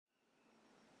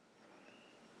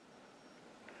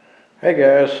Hey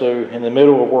guys, so in the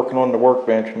middle of working on the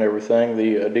workbench and everything,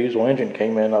 the diesel engine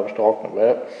came in I was talking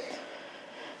about.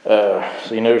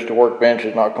 So you notice the workbench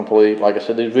is not complete. Like I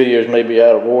said, these videos may be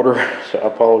out of order, so I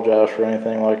apologize for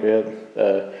anything like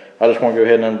that. I just want to go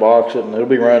ahead and unbox it, and it'll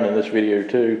be running in this video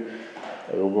too.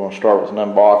 We're going to start with an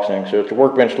unboxing. So if the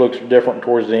workbench looks different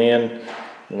towards the end,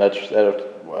 and that's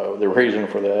the reason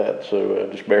for that. So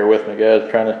just bear with me guys,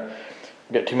 trying to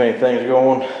get too many things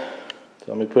going.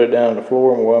 So let me put it down on the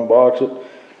floor and we'll unbox it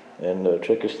and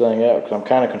check this thing out, because I'm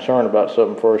kind of concerned about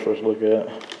something first. Let's look at it.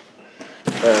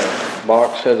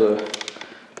 Box has a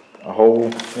hole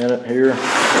in it here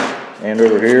and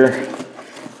over here.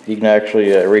 You can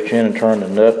actually reach in and turn the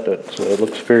nut that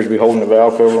appears to be holding the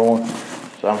valve cover on.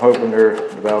 So I'm hoping the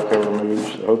valve cover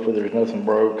moves. So hopefully there's nothing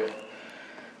broke.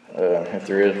 If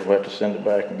there is, we'll have to send it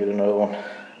back and get another one.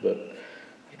 But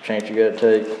there's a chance you got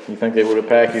to take. You think they would have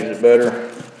packaged it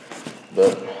better,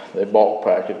 but they bulk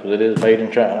packed it because it is made in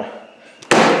China.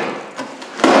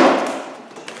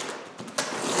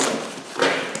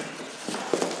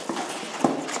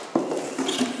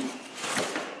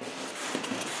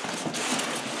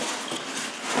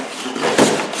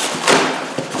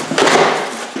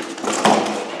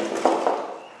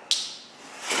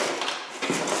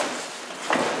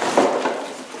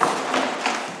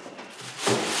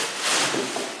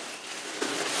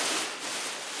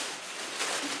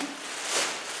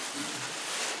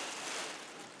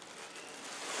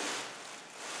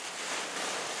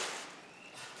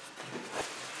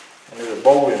 And there's a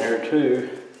bolt in here too,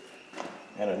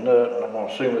 and a nut, and I'm going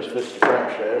to assume this fits the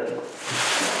crankshaft. I'm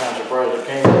kind of surprised it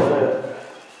came with that.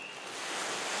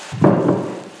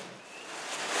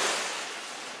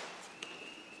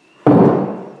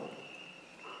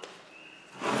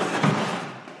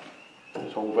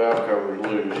 This whole valve cover is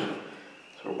loose,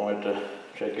 so we're going to have to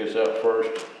check this out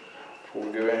first before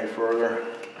we go any further.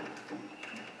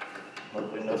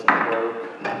 Hopefully nothing broke.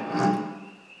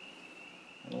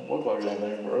 Don't look like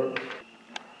anything broke.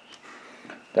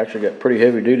 It's actually got pretty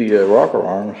heavy duty rocker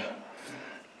arms.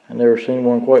 I've never seen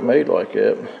one quite made like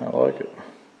that. I like it.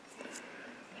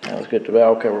 Now let's get the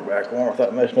valve cover back on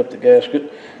without messing up the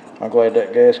gasket. I'm glad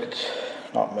that gasket's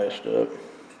not messed up.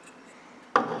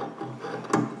 I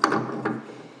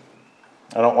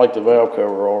don't like the valve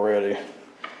cover already,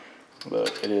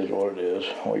 but it is what it is.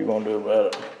 What are you going to do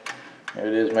about it?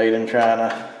 It is made in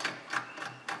China.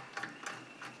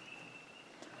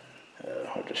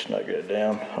 I'll just snug it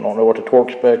down. I don't know what the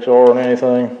torque specs are on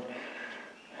anything.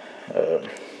 The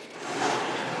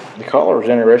color is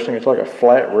interesting. It's like a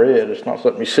flat red. It's not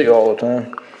something you see all the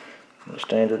time. The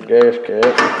standard gas cap,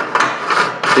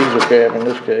 diesel cap in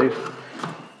this case.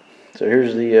 So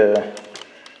here's the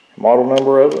model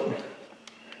number of it.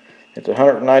 It's a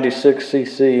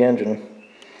 196cc engine,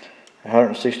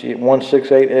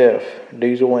 168F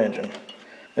diesel engine.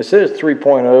 It says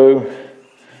 3.0.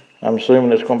 I'm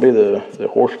assuming it's going to be the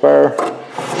horsepower,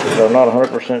 but I'm not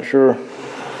 100% sure.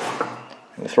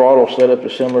 And the throttle setup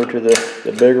is similar to the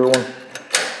bigger one,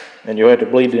 and you'll have to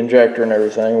bleed the injector and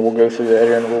everything. We'll go through that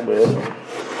here in a little bit.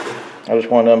 I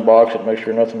just wanted to unbox it, make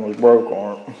sure nothing was broke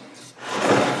on it.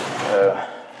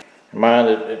 Mind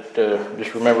it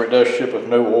just remember it does ship with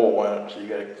no oil in it, so you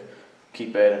got to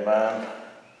keep that in mind.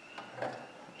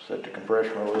 Set the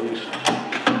compression release.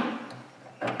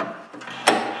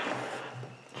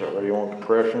 Is that ready on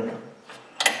compression?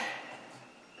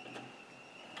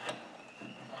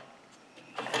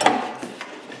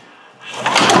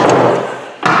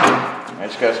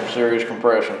 It's got some serious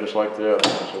compression, just like the other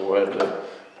one, so we'll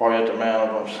probably have to mount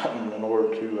it on something in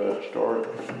order to start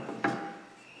it.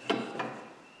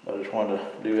 I just wanted to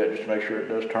do that just to make sure it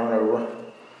does turn over.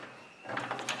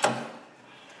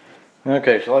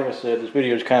 Okay, so like I said, this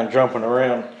video is kind of jumping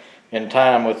around in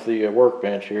time with the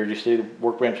workbench here. You see the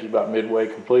workbench is about midway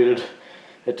completed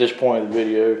at this point of the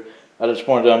video. I just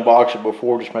wanted to unbox it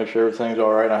before, just make sure everything's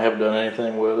alright. I haven't done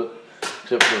anything with it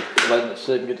except for letting it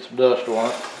sit and get some dust on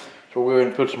it. So we'll go ahead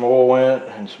and put some oil in it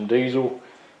and some diesel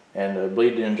and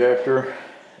bleed the injector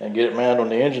and get it mounted on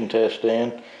the engine test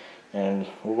stand, and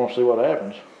we're going to see what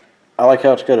happens. I like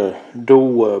how it's got a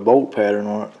dual bolt pattern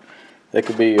on it. That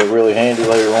could be really handy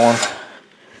later on.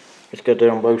 It's got that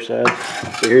on both sides.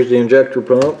 So here's the injector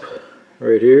pump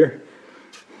right here,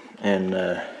 and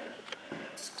I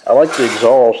like the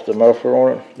exhaust, the muffler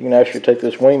on it. You can actually take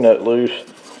this wing nut loose,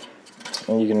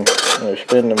 and you can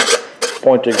spin them,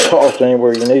 point the exhaust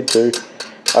anywhere you need to.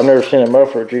 I've never seen a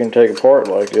muffler that you can take apart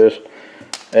like this,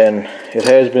 and it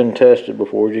has been tested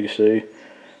before, as you can see.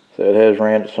 So it has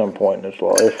ran at some point in its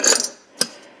life.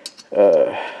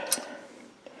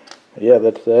 Yeah,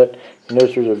 that's that. You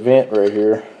notice there's a vent right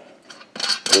here.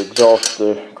 the exhaust,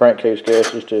 the crankcase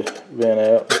gases to vent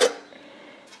out.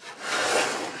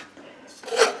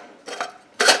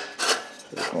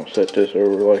 So I'm going to set this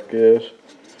over like this.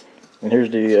 And here's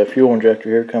the fuel injector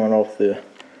here coming off the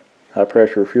high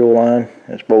pressure fuel line.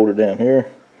 It's bolted down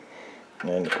here.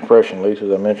 And the compression lease,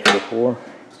 as I mentioned before.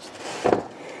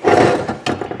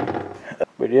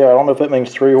 But yeah, I don't know if that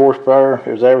means 3 horsepower.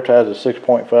 It was advertised as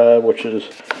 6.5, which is,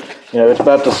 you know, it's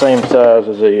about the same size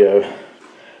as a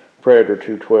Predator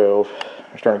 212.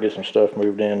 I'm starting to get some stuff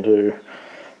moved in too.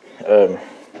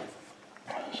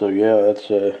 So yeah,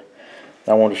 that's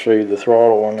I wanted to show you the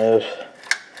throttle on this.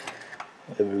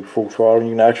 It'll be full throttle.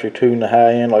 You can actually tune the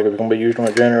high end like it's going to be used on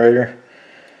a generator.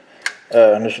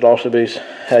 And this would also be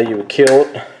how you would kill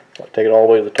it. Like take it all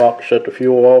the way to the top to shut the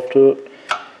fuel off to it.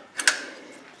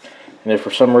 And if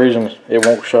for some reason it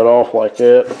won't shut off like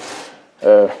that,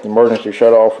 the emergency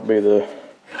shut off would be the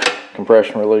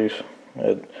compression release.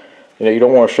 You know, you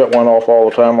don't want to shut one off all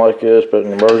the time like this, but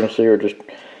in an emergency or just,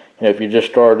 you know, if you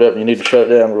just start it up and you need to shut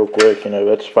it down real quick, you know,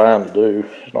 that's fine to do.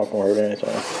 It's not going to hurt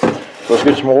anything. So let's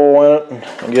get some oil in it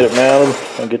and get it mounted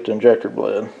and get the injector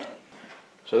bled.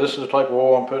 So this is the type of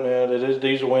oil I'm putting in. It is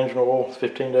diesel engine oil, it's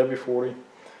 15W40.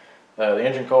 The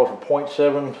engine calls for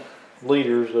 0.7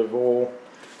 liters of oil.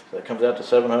 So that comes out to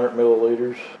 700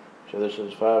 milliliters. So this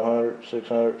is 500,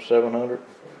 600, 700.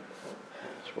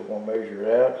 So we're going to measure it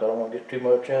out because I don't want to get too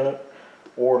much in it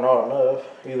or not enough.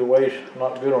 Either way, it's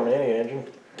not good on any engine.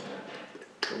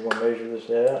 So we're going to measure this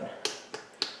out.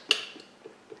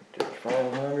 There's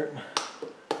 500,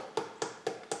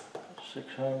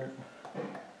 600,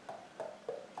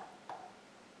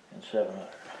 and 700.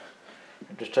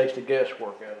 It just takes the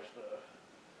guesswork out of stuff.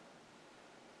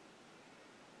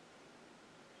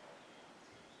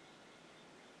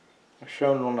 It's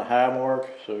shown on the high mark,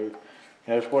 so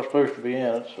that's what's supposed to be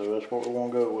in it, so that's what we're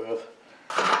going to go with.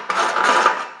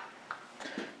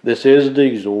 This is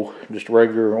diesel, just a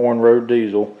regular on-road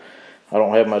diesel. I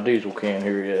don't have my diesel can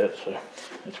here yet, so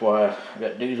that's why I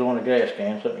got diesel in a gas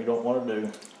can, something you don't want to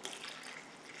do.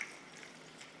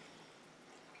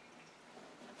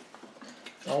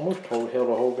 Almost totally held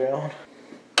a whole gallon.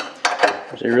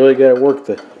 So you really got to work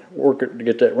it to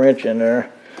get that wrench in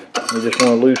there. You just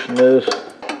want to loosen this.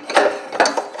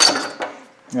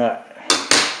 Alright.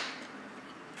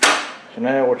 So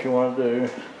now what you want to do,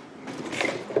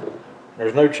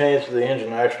 there's no chance of the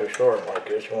engine actually starting like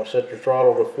this. You want to set your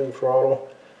throttle to full throttle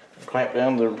and clamp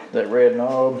down that red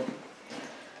knob.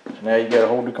 So now you got to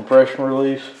hold the compression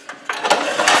release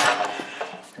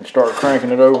and start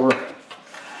cranking it over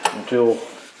until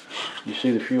you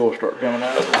see the fuel start coming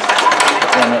out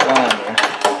down that line there.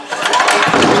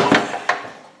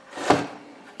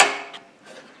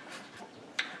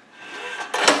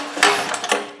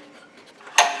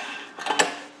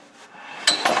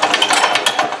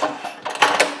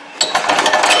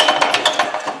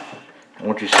 And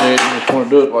once you see it, you just want to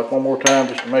do it like one more time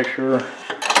just to make sure.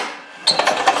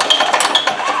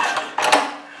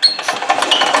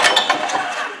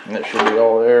 And that should be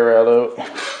all the air out of it.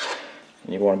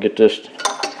 You want to get this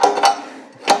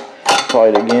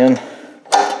tight again.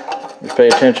 Just pay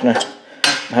attention to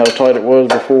how tight it was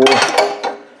before.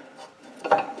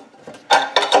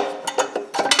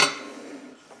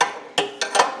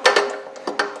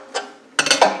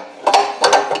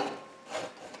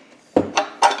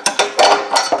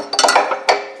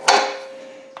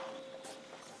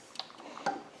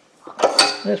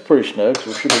 That's pretty snug, so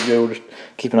we should be good. We'll just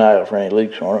keep an eye out for any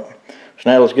leaks on it. So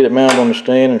now let's get it mounted on the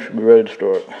stand and should be ready to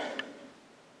start.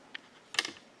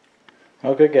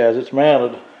 Okay guys, it's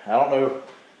mounted. I don't know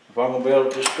if I'm going to be able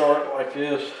to just start it like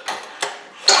this.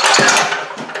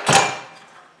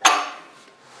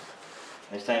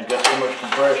 This thing's got so much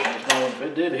compression. If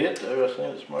it did hit though, I seen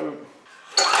it smoke.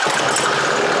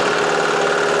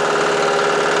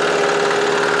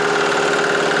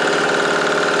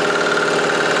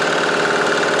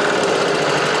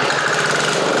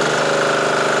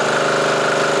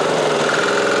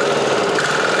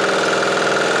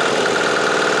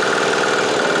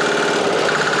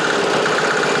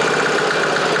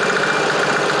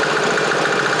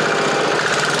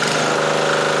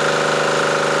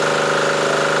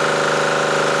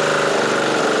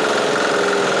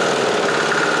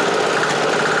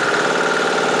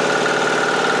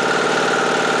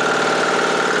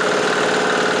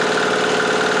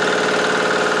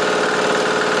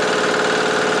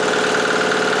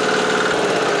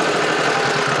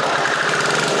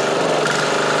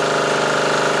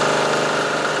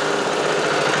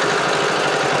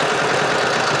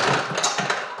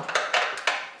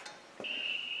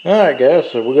 Alright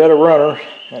guys, so we got a runner.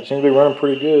 That seems to be running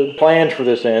pretty good. Plans for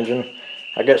this engine.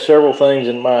 I got several things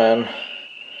in mind.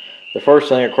 The first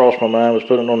thing that crossed my mind was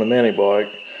putting it on the mini bike,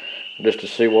 just to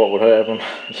see what would happen,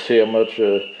 see how much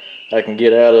I can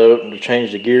get out of it, and to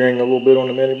change the gearing a little bit on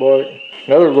the mini bike.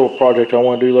 Another little project I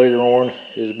want to do later on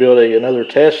is build another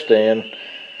test stand,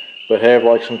 but have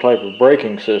like some type of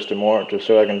braking system on it, just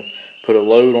so I can put a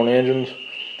load on engines,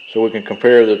 so we can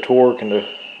compare the torque and the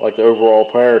overall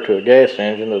power to a gas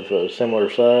engine of a similar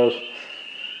size.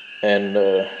 And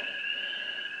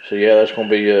so yeah, that's going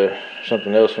to be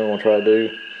something else I'm going to try to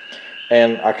do.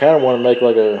 And I kind of want to make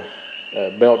like a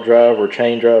belt drive or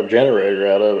chain drive generator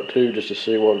out of it too, just to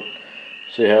see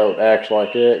how it acts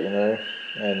like that, you know.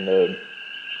 And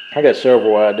I got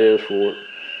several ideas for it,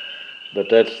 but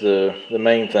that's the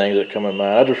main things that come in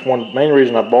mind. Main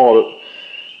reason I bought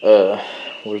it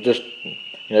was just, you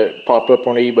know, it popped up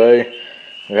on eBay.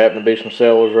 There happened to be some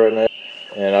sellers right now,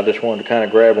 and I just wanted to kind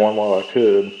of grab one while I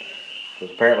could.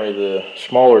 Because apparently the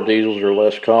smaller diesels are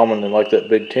less common than like that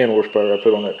big 10 horsepower I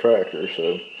put on that tractor.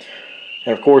 So,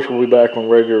 and of course we'll be back on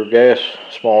regular gas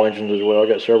small engines as well. I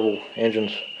got several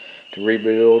engines to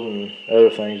rebuild and other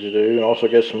things to do, and also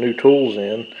get some new tools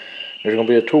in. There's going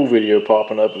to be a tool video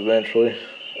popping up eventually.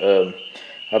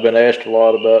 I've been asked a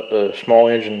lot about the small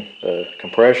engine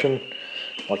compression,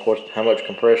 like how much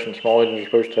compression small engines are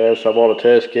supposed to have. So I bought a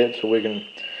test kit so we can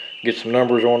get some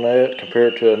numbers on that, compare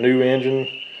it to a new engine,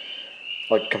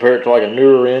 compare it to like a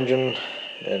newer engine,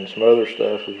 and some other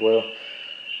stuff as well.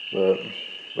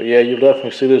 But yeah, you'll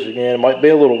definitely see this again. It might be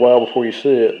a little while before you see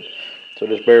it, so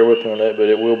just bear with me on that, but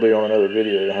it will be on another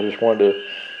video. I just wanted to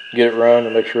get it run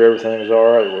and make sure everything is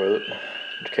alright with it,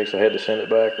 in case I had to send it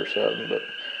back or something. But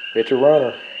it's a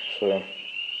runner. So,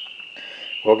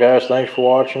 well guys, thanks for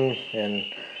watching, and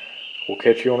we'll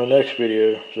catch you on the next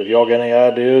video. So if y'all got any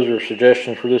ideas or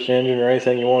suggestions for this engine or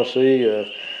anything you want to see,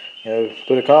 you know,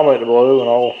 put a comment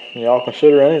below, and I'll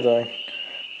consider anything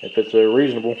if it's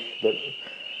reasonable. But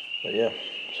yeah,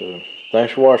 so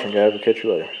thanks for watching, guys. We'll catch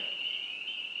you later.